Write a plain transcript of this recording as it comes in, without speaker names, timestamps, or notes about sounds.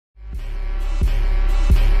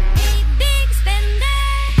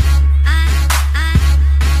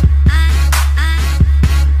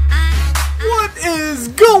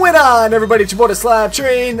on, everybody? It's your boy, the SLAP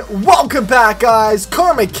Train. Welcome back, guys.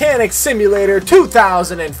 Car Mechanic Simulator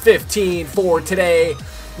 2015 for today.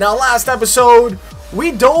 Now, last episode,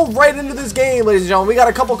 we dove right into this game, ladies and gentlemen. We got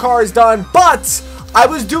a couple cars done, but I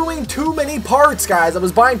was doing too many parts, guys. I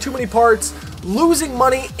was buying too many parts, losing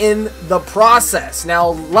money in the process. Now,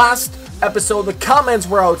 last episode, the comments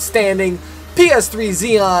were outstanding. PS3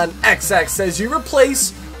 Xeon XX says you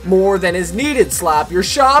replace more than is needed, Slap. Your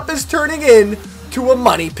shop is turning in to a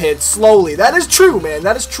money pit slowly. That is true, man.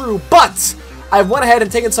 That is true. But I went ahead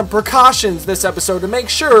and taken some precautions this episode to make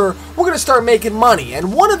sure we're going to start making money.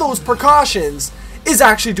 And one of those precautions is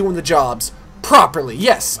actually doing the jobs properly.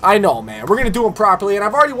 Yes, I know, man. We're going to do them properly. And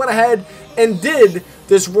I've already went ahead and did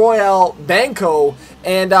this Royale Banco.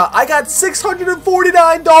 And I got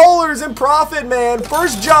 $649 in profit, man.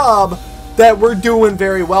 First job that we're doing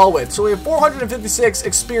very well with. So we have 456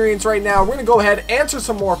 experience right now. We're going to go ahead and answer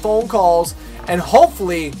some more phone calls. And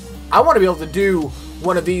hopefully, I want to be able to do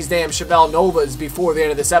one of these damn Chevelle Novas before the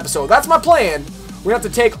end of this episode. That's my plan. We have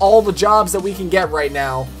to take all the jobs that we can get right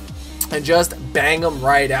now and just bang them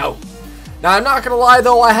right out. Now, I'm not going to lie,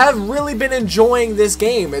 though. I have really been enjoying this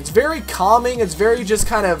game. It's very calming. It's very just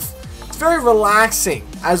kind of, it's very relaxing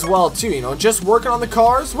as well, too. You know, just working on the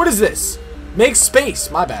cars. What is this? Make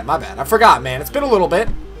space. My bad, my bad. I forgot, man. It's been a little bit.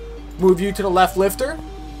 Move you to the left lifter.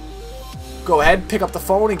 Go ahead, pick up the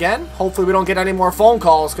phone again. Hopefully we don't get any more phone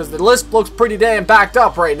calls because the list looks pretty damn backed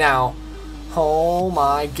up right now. Oh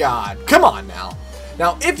my god. Come on now.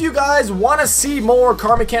 Now, if you guys want to see more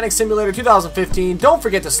Car Mechanic Simulator 2015, don't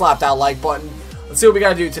forget to slap that like button. Let's see what we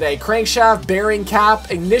got to do today. Crankshaft, bearing cap,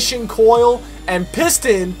 ignition coil, and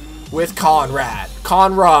piston with Conrad,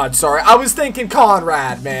 sorry. I was thinking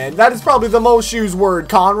Conrad, man. That is probably the most used word,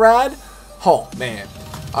 Conrad. Oh, man.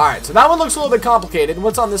 Alright, so that one looks a little bit complicated.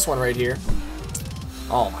 What's on this one right here?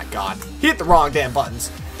 Oh my god. He hit the wrong damn buttons.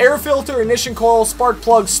 Air filter, ignition coil, spark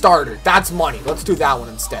plug, starter. That's money. Let's do that one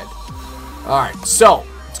instead. Alright, so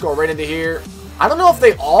let's go right into here. I don't know if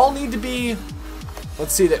they all need to be...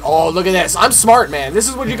 Let's see that. Oh, look at this. I'm smart, man. This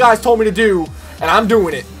is what you guys told me to do, and I'm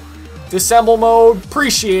doing it. Disassemble mode.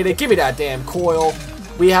 Appreciate it. Give me that damn coil.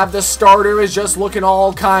 We have the starter is just looking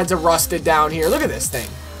all kinds of rusted down here. Look at this thing.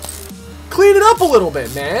 Clean it up a little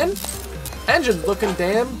bit, man. Engine's looking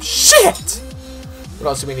damn shit. What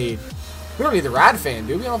else do we need? We don't need the rad fan,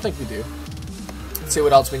 do we? I don't think we do. Let's see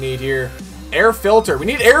what else we need here. Air filter. We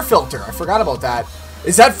need air filter. I forgot about that.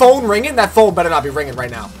 Is that phone ringing? That phone better not be ringing right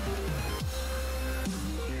now.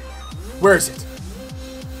 Where is it?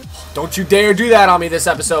 Don't you dare do that on me this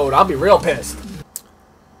episode. I'll be real pissed.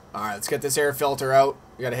 Alright, let's get this air filter out.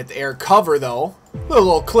 We gotta hit the air cover, though.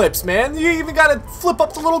 Little clips, man. You even gotta flip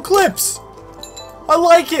up the little clips. I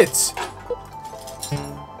like it.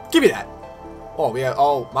 Give me that. Oh,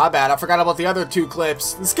 oh, my bad. I forgot about the other two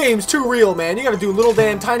clips. This game's too real, man. You gotta do little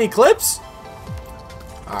damn tiny clips.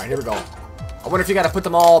 Alright, here we go. I wonder if you gotta put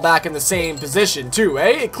them all back in the same position, too,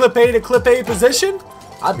 eh? Clip A to clip A position?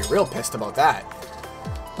 I'd be real pissed about that.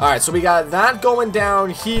 Alright, so we got that going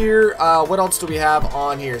down here. What else do we have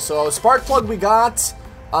on here? So, spark plug we got.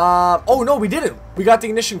 Oh, no, we didn't. We got the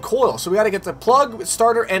ignition coil. So, we got to get the plug,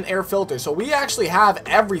 starter, and air filter. So, we actually have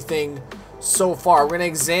everything so far. We're going to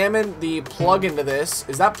examine the plug into this.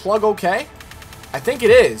 Is that plug okay? I think it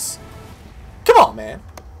is. Come on, man.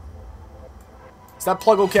 Is that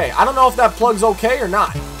plug okay? I don't know if that plug's okay or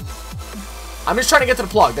not. I'm just trying to get to the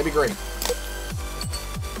plug. That'd be great.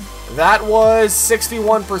 That was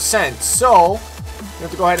 61%. So, we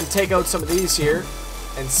have to go ahead and take out some of these here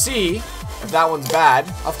and see if that one's bad.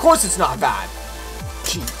 Of course it's not bad.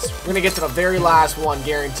 Jeez. We're going to get to the very last one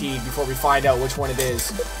guaranteed before we find out which one it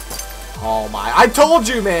is. Oh my. I told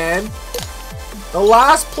you, man. The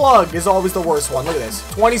last plug is always the worst one. Look at this.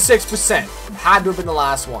 26%. Had to have been the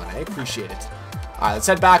last one. I appreciate it. Alright, let's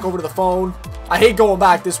head back over to the phone. I hate going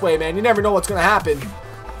back this way, man. You never know what's going to happen.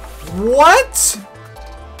 What?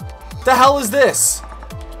 The hell is this?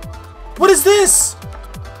 What is this?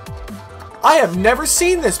 I have never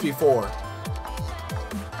seen this before.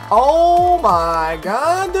 Oh my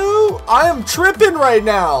god, dude. I am tripping right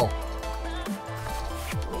now.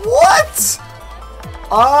 What?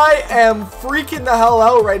 I am freaking the hell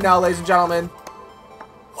out right now, ladies and gentlemen.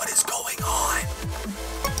 What is going on?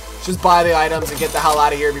 Just buy the items and get the hell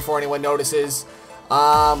out of here before anyone notices.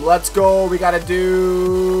 Let's go. We gotta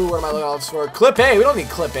do... What am I looking for? Clip A. We don't need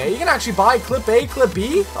clip A. You can actually buy clip A, clip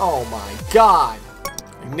B. Oh my god.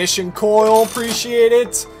 Ignition coil. Appreciate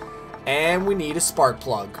it. And we need a spark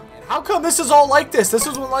plug. How come this is all like this? This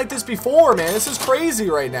wasn't like this before, man. This is crazy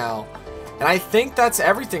right now. And I think that's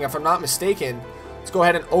everything, if I'm not mistaken. Let's go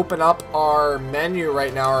ahead and open up our menu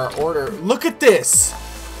right now, our order. Look at this.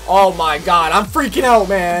 Oh my god, I'm freaking out,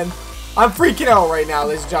 man. I'm freaking out right now,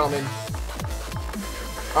 ladies and gentlemen.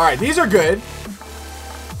 Alright, these are good.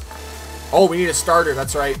 Oh, we need a starter,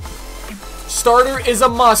 that's right. Starter is a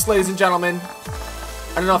must, ladies and gentlemen.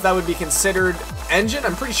 I don't know if that would be considered engine.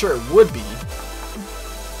 I'm pretty sure it would be.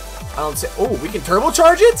 I don't say. Oh, we can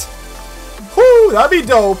turbocharge it? Whoo, that'd be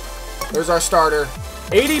dope. There's our starter.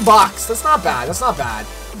 80 bucks. That's not bad. That's not bad.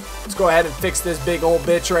 Let's go ahead and fix this big old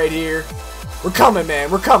bitch right here. We're coming,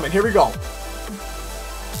 man. We're coming. Here we go.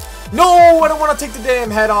 No, I don't want to take the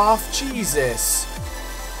damn head off. Jesus.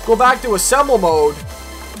 Go back to assemble mode.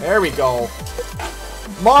 There we go.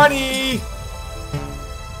 Money.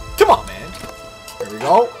 Come on, man. There we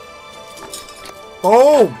go.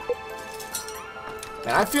 Boom.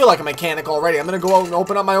 Man, I feel like a mechanic already. I'm going to go out and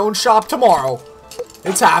open up my own shop tomorrow.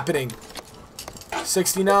 It's happening.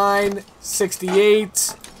 69,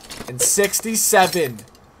 68, and 67.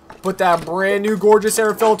 Put that brand new gorgeous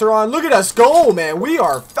air filter on. Look at us go, man. We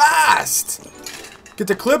are fast. Get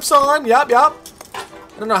the clips on. Yep, yep.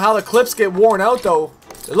 I don't know how the clips get worn out, though.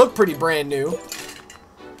 They look pretty brand new.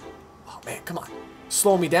 Oh, man, come on.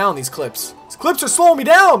 Slow me down, these clips. These clips are slowing me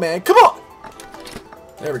down, man. Come on.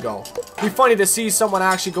 There we go. It'd be funny to see someone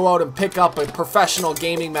actually go out and pick up a professional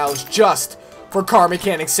gaming mouse just for Car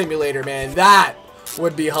Mechanic Simulator, man. That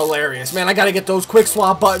would be hilarious. Man, I gotta get those quick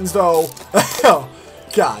swap buttons, though.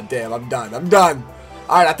 God damn, I'm done. I'm done.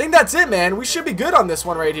 Alright, I think that's it, man. We should be good on this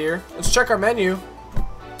one right here. Let's check our menu.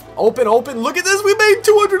 Open, open. Look at this. We made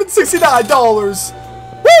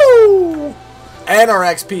 $269. Woo! And our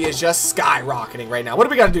XP is just skyrocketing right now. What do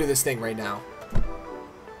we got to do to this thing right now?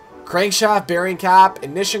 Crankshaft, bearing cap,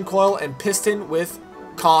 ignition coil, and piston with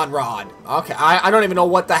con rod. Okay, I don't even know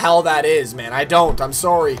what the hell that is, man. I don't. I'm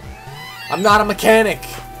sorry. I'm not a mechanic.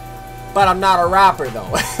 But I'm not a rapper,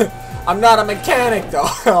 though. I'm not a mechanic, though.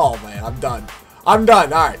 Oh, man. I'm done. I'm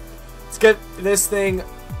done. All right. Let's get this thing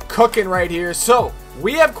cooking right here. So,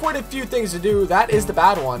 we have quite a few things to do. That is the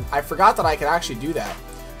bad one. I forgot that I could actually do that.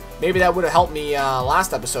 Maybe that would have helped me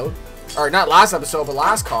last episode. Or not last episode, but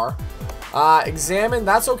last car. Examine.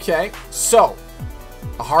 That's okay. So,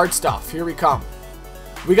 hard stuff. Here we come.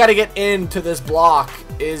 We got to get into this block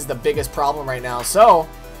is the biggest problem right now. So,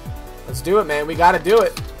 let's do it, man. We got to do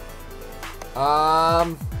it.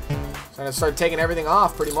 I'm going to start taking everything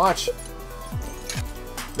off pretty much.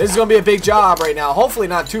 This is going to be a big job right now. Hopefully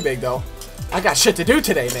not too big, though. I got shit to do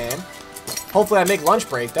today, man. Hopefully I make lunch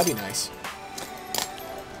break. That'd be nice.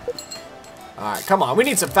 Alright, come on. We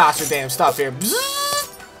need some faster damn stuff here.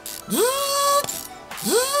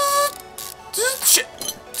 Shit.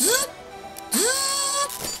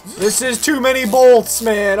 This is too many bolts,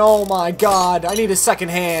 man. Oh my god. I need a second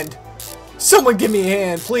hand. Someone give me a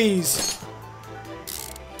hand, please.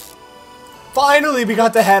 Finally, we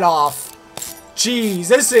got the head off. Jeez,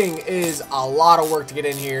 this thing is a lot of work to get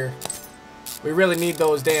in here. We really need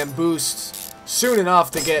those damn boosts soon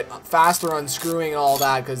enough to get faster unscrewing and all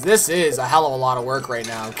that, because this is a hell of a lot of work right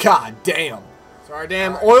now. God damn. So our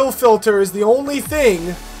damn oil filter is the only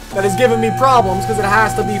thing that is giving me problems, because it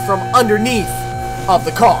has to be from underneath of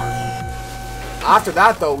the car. After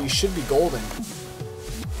that, though, we should be golden.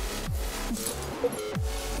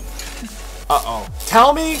 Uh-oh.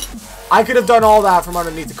 Tell me I could have done all that from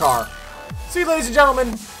underneath the car. See, ladies and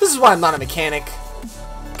gentlemen, this is why I'm not a mechanic.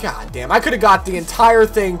 God damn, I could have got the entire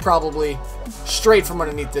thing probably straight from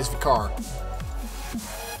underneath this car.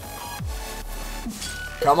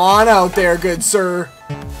 Come on out there, good sir.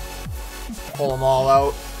 Pull them all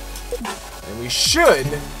out. And we should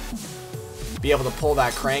be able to pull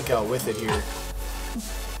that crank out with it here.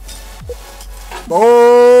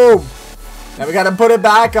 Boom! Now we gotta put it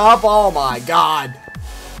back up. Oh my god.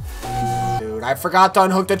 Dude, I forgot to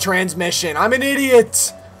unhook the transmission. I'm an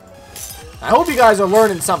idiot. I hope you guys are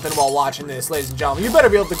learning something while watching this, ladies and gentlemen. You better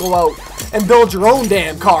be able to go out and build your own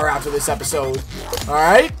damn car after this episode.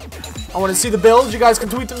 Alright? I want to see the builds. You guys can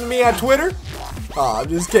tweet them to me at Twitter. Oh, I'm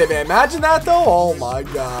just kidding, man. Imagine that, though. Oh, my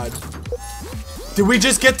God. Did we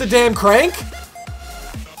just get the damn crank?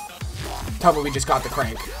 Tell me we just got the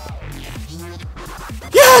crank.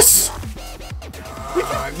 Yes!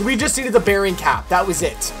 We just needed the bearing cap. That was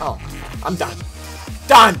it. Oh, I'm done.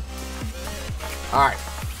 Done! Alright.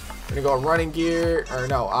 Gonna go running gear, or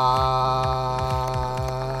no,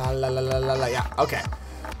 yeah, okay.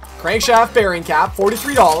 Crankshaft bearing cap,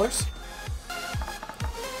 $43.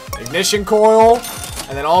 Ignition coil,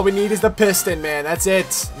 and then all we need is the piston, man. That's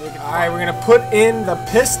it. Alright, we're gonna put in the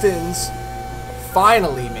pistons.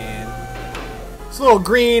 Finally, man. This little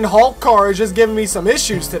green Hulk car is just giving me some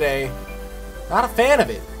issues today. Not a fan of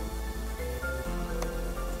it.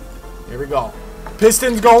 Here we go.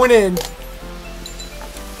 Pistons going in.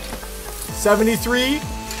 73,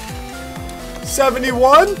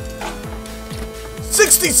 71,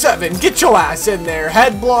 67. Get your ass in there.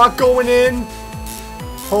 Head block going in.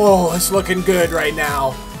 Oh, it's looking good right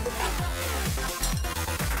now.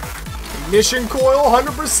 Ignition coil,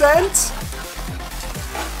 100%.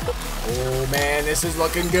 Oh, man, this is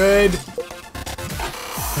looking good.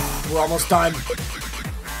 We're almost done.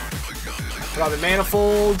 Put on the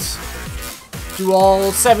manifolds. Do all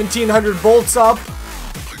 1,700 bolts up.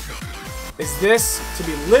 Is this to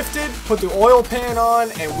be lifted? Put the oil pan on,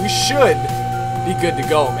 and we should be good to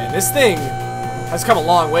go, man. This thing has come a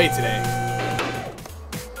long way today.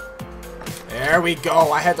 There we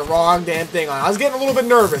go. I had the wrong damn thing on. I was getting a little bit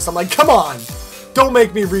nervous. I'm like, come on. Don't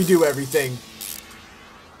make me redo everything.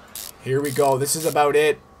 Here we go. This is about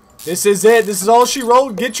it. This is it. This is all she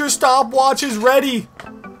wrote. Get your stopwatches ready.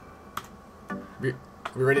 We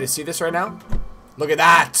ready to see this right now? Look at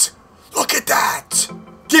that. Look at that.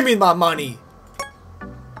 Give me my money.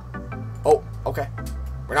 Oh, okay.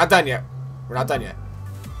 We're not done yet. We're not done yet.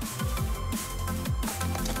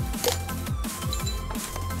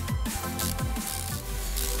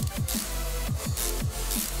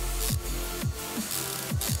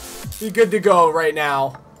 Be good to go right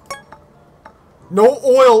now. No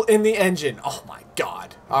oil in the engine. Oh my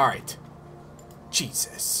god. Alright.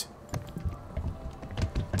 Jesus.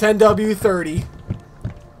 10W30.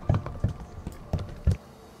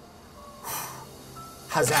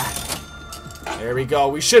 How's that? There we go.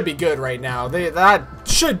 We should be good right now. That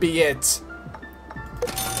should be it.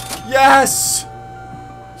 Yes!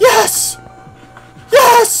 Yes!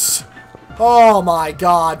 Yes! Oh my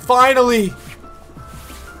god. Finally!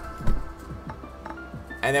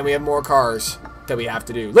 And then we have more cars that we have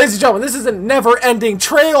to do. Ladies and gentlemen, this is a never-ending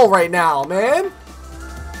trail right now, man.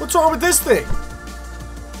 What's wrong with this thing?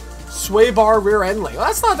 Sway bar rear end link. Well,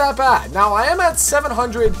 that's not that bad. Now, I am at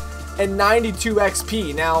 792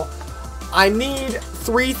 XP. Now, I need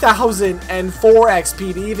 3,004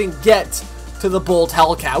 XP to even get to the Bolt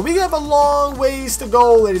Hellcat. We have a long ways to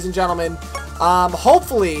go, ladies and gentlemen.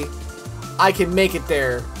 Hopefully, I can make it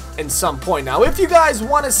there in some point. Now, if you guys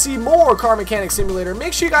want to see more Car Mechanic Simulator,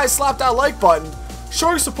 make sure you guys slap that like button. Show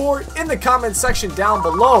your support in the comment section down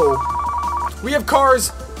below. We have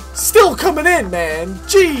cars still coming in, man.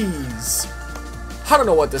 Jeez. I don't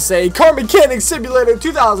know what to say. Car Mechanic Simulator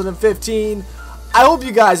 2015. I hope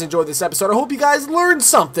you guys enjoyed this episode. I hope you guys learned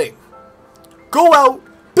something. Go out,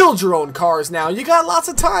 build your own cars now. You got lots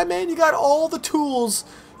of time, man. You got all the tools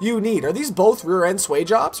you need. Are these both rear end sway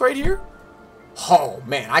jobs right here? Oh,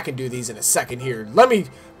 man, I can do these in a second here. Let me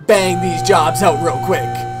bang these jobs out real quick.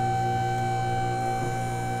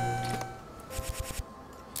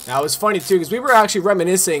 Now, it was funny, too, because we were actually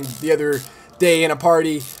reminiscing the other day in a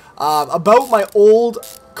party about my old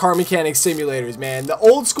Car Mechanic Simulators, man. The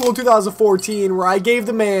old school 2014 where I gave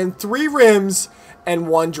the man 3 rims and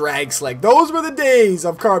 1 drag slick. Those were the days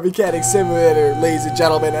of Car Mechanic Simulator, ladies and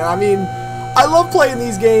gentlemen. And I mean, I love playing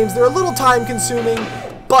these games. They're a little time consuming,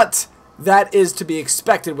 but that is to be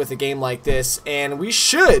expected with a game like this, and we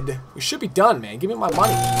should be done, man. Give me my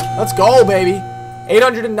money. Let's go, baby.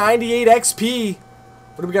 898 XP.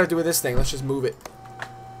 What do we got to do with this thing? Let's just move it.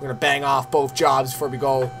 We're gonna bang off both jobs before we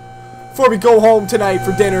go home tonight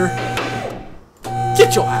for dinner.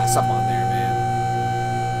 Get your ass up on there,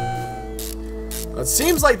 man. It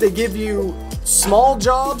seems like they give you small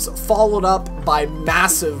jobs followed up by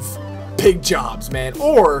massive big jobs, man,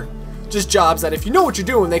 or just jobs that if you know what you're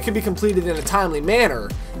doing, they can be completed in a timely manner.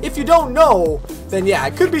 If you don't know, then yeah,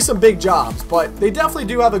 it could be some big jobs, but they definitely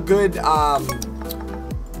do have a good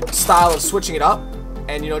style of switching it up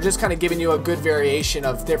and, you know, just kind of giving you a good variation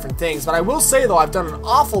of different things. But I will say, though, I've done an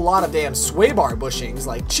awful lot of damn sway bar bushings.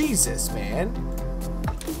 Like, Jesus, man.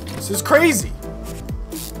 This is crazy.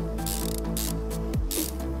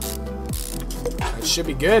 That should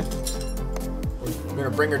be good. We're going to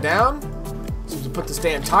bring her down. So to put this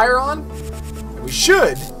damn tire on, we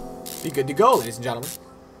should be good to go, ladies and gentlemen.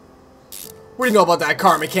 What do you know about that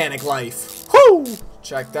car mechanic life? Whoo!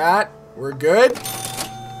 Check that. We're good.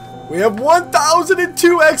 We have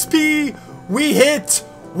 1,002 XP. We hit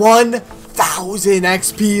 1,000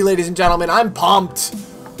 XP, ladies and gentlemen. I'm pumped.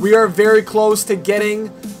 We are very close to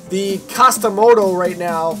getting the Customoto right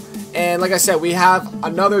now. And like I said, we have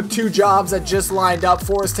another 2 jobs that just lined up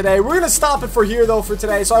for us today. We're going to stop it for here, though, for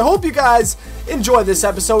today. So I hope you guys enjoyed this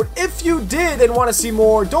episode. If you did and want to see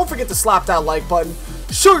more, don't forget to slap that like button.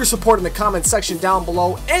 Show your support in the comment section down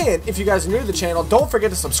below. And if you guys are new to the channel, don't forget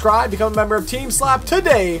to subscribe. Become a member of Team Slap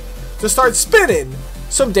today to start spinning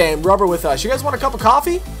some damn rubber with us. You guys want a cup of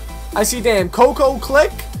coffee? I see damn Cocoa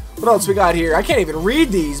Click. What else we got here? I can't even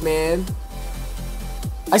read these, man.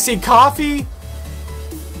 I see coffee.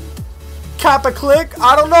 Kappa click.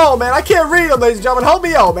 I don't know, man. I can't read them, ladies and gentlemen. Help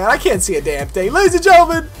me out, man. I can't see a damn thing. Ladies and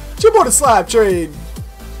gentlemen, it's your boy the Slap Train.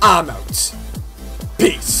 I'm out.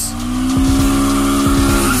 Peace.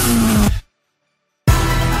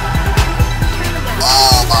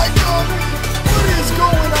 Oh my god. What is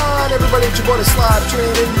going on, everybody? It's your boy the Slap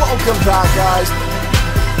Train, and welcome back, guys.